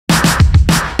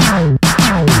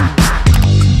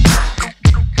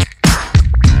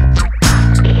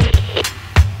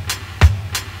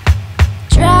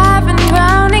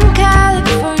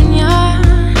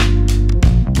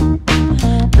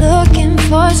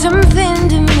something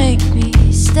to make me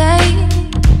stay.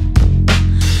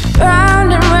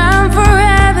 Round and round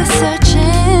forever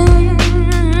searching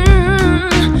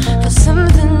for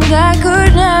something that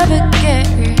could never get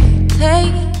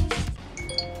replaced.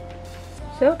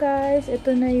 So guys,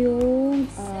 ito na yung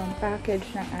package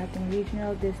ng ating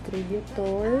regional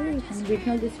distributor. Yung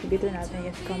regional distributor natin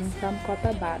is coming from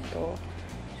Cotabato.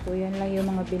 So yan lang yung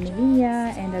mga binili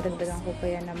niya, and dadagdagan ko pa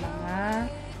yan ng mga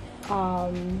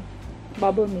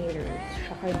bubble mailers,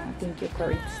 saka yung mga thank you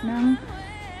cards ng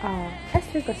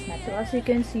Esther Cosmetics. So as you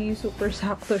can see, super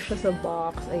sakto siya sa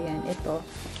box. Ayan, ito.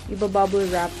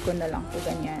 Iba-bubble wrap ko na lang po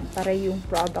ganyan. Para yung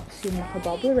products yung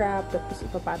naka-bubble wrap, tapos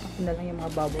ipapatong ko na lang yung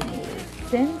mga bubble mailers.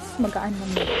 Since magaan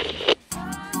lang nila.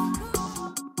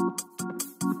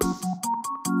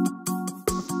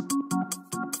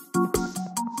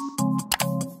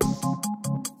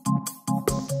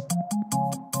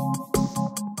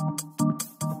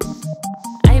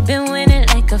 I've been winning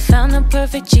like I found the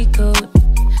perfect cheat code.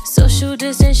 Social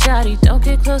distance, shawty, don't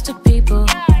get close to people.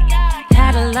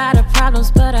 Had a lot of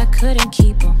problems, but I couldn't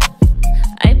keep them.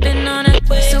 I've been on a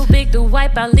quest so big to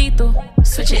wipe out lethal.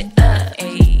 Switch it up,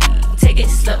 ayy. Take it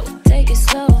slow, bring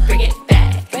it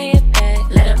back,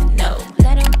 let them know,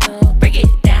 break it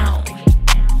down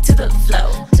to the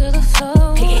flow,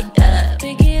 pick it up,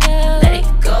 let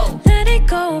it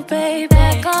go, baby.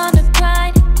 Back on the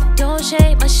grind, don't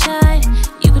shake my shine.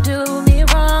 You could do me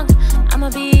wrong, I'ma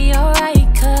be alright,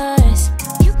 cause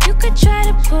you could try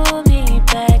to pull me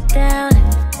back down,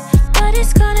 but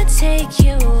it's gonna take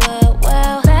you a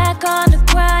while. Back on the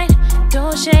grind,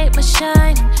 don't shake my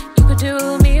shine. You could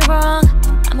do me wrong,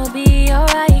 I'ma be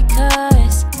alright,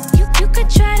 cause you could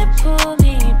try to pull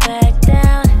me back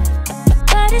down,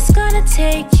 but it's gonna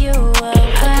take you a while.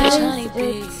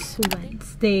 It's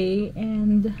Wednesday,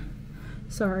 and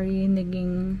sorry,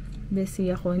 naging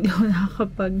busy ako. Hindi ako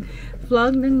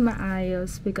nakakapag-vlog ng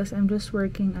maayos because I'm just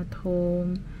working at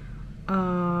home.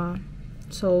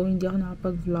 So, hindi ako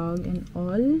nakapag-vlog and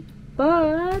all.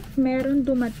 But, meron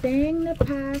dumating na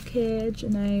package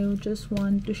and I just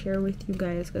want to share with you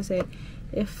guys kasi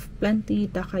if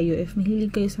plantita kayo, if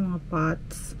mahilig kayo sa mga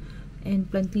pots,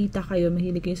 and plantita kayo,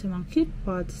 mahilig kayo sa mga cute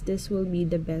pots, this will be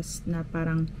the best na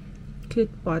parang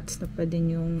cute pots na pwede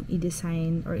nyong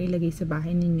i-design or ilagay sa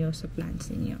bahay ninyo, sa plants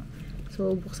ninyo.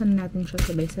 So, buksan natin siya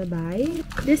sabay-sabay.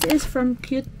 This is from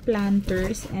Cute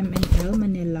Planters, M&L,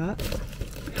 Manila.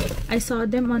 I saw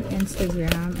them on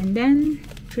Instagram. And then,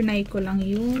 trinay ko lang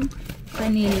yung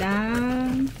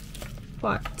kanilang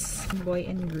pots. Boy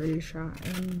and girl siya.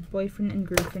 And boyfriend and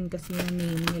girlfriend kasi yung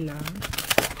name nila.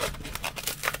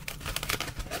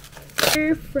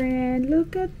 Girlfriend,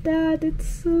 look at that.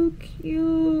 It's so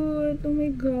cute. Oh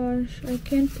my gosh. I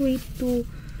can't wait to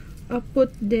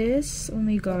put this. Oh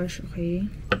my gosh.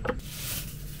 Okay.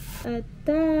 At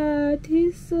that,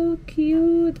 he's so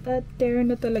cute. At there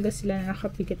na talaga sila,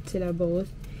 nakapikit sila both.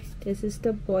 This is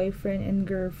the boyfriend and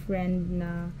girlfriend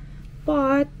na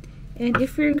pot. And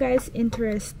if you're guys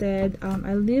interested,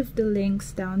 I'll leave the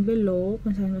links down below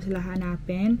kung saan mo sila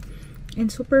hanapin.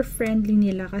 And super friendly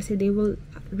nila kasi they will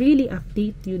really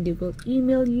update you. They will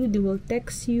email you, they will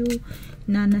text you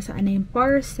na nasaan na yung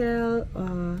parcel,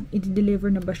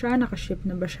 i-deliver na ba siya, nakaship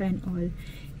na ba siya and all.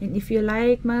 And if you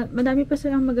like, madami pa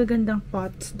silang magagandang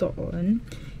pots doon.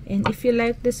 And if you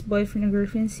like this boyfriend and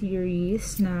girlfriend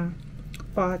series na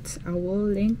pots, I will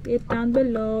link it down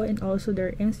below and also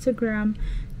their Instagram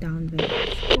down below.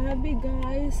 Grabe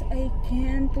guys, I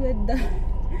can't with the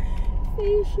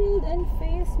face shield and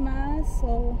face mask.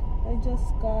 So, I just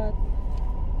got,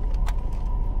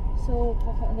 so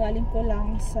galing ko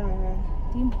lang sa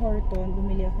Tim Horton,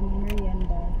 bumili ako ng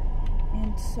merienda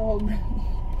and sobrang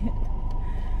init.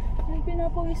 Ay,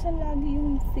 pinapawisan lagi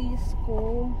yung face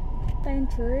ko. Time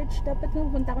church, dapat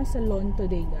napunta ako sa lawn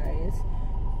today guys,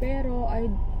 pero I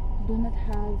do not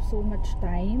have so much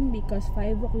time because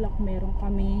 5 o'clock meron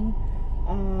kaming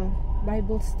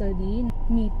Bible study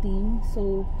meeting.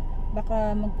 So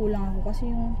baka magkulang ako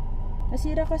kasi yung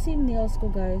nasira kasi yung nails ko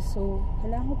guys, so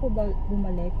kailangan ko pa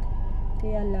bumalik.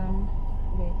 Kaya lang,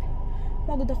 wait,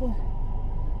 pagod ako.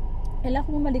 Kailangan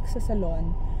ko bumalik sa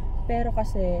salon, pero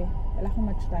kasi wala akong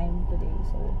much time today,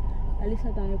 so alis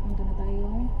na tayo, punta na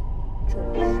tayong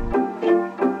church.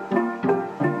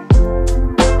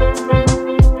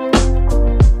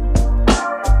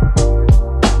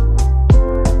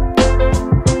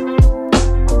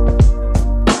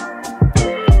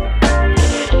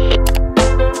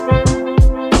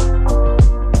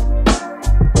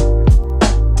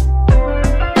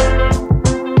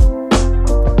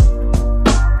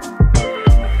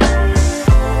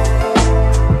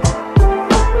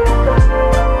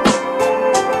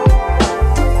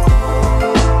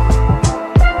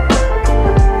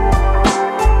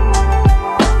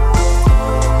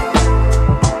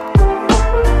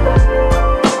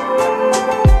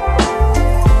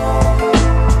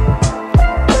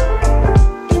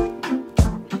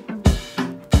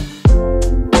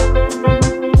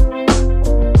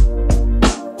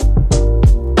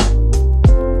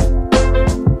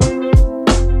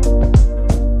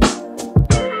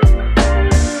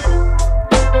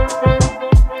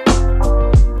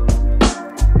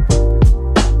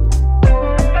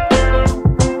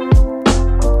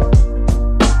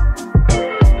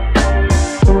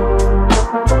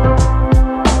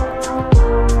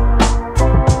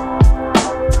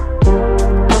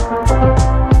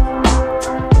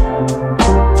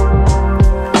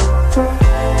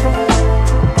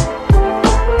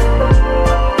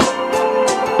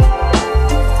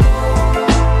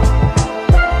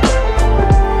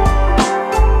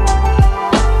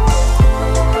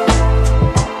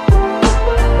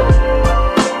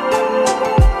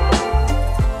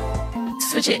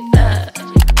 switch it up,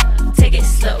 take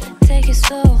it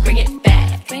slow, bring it back.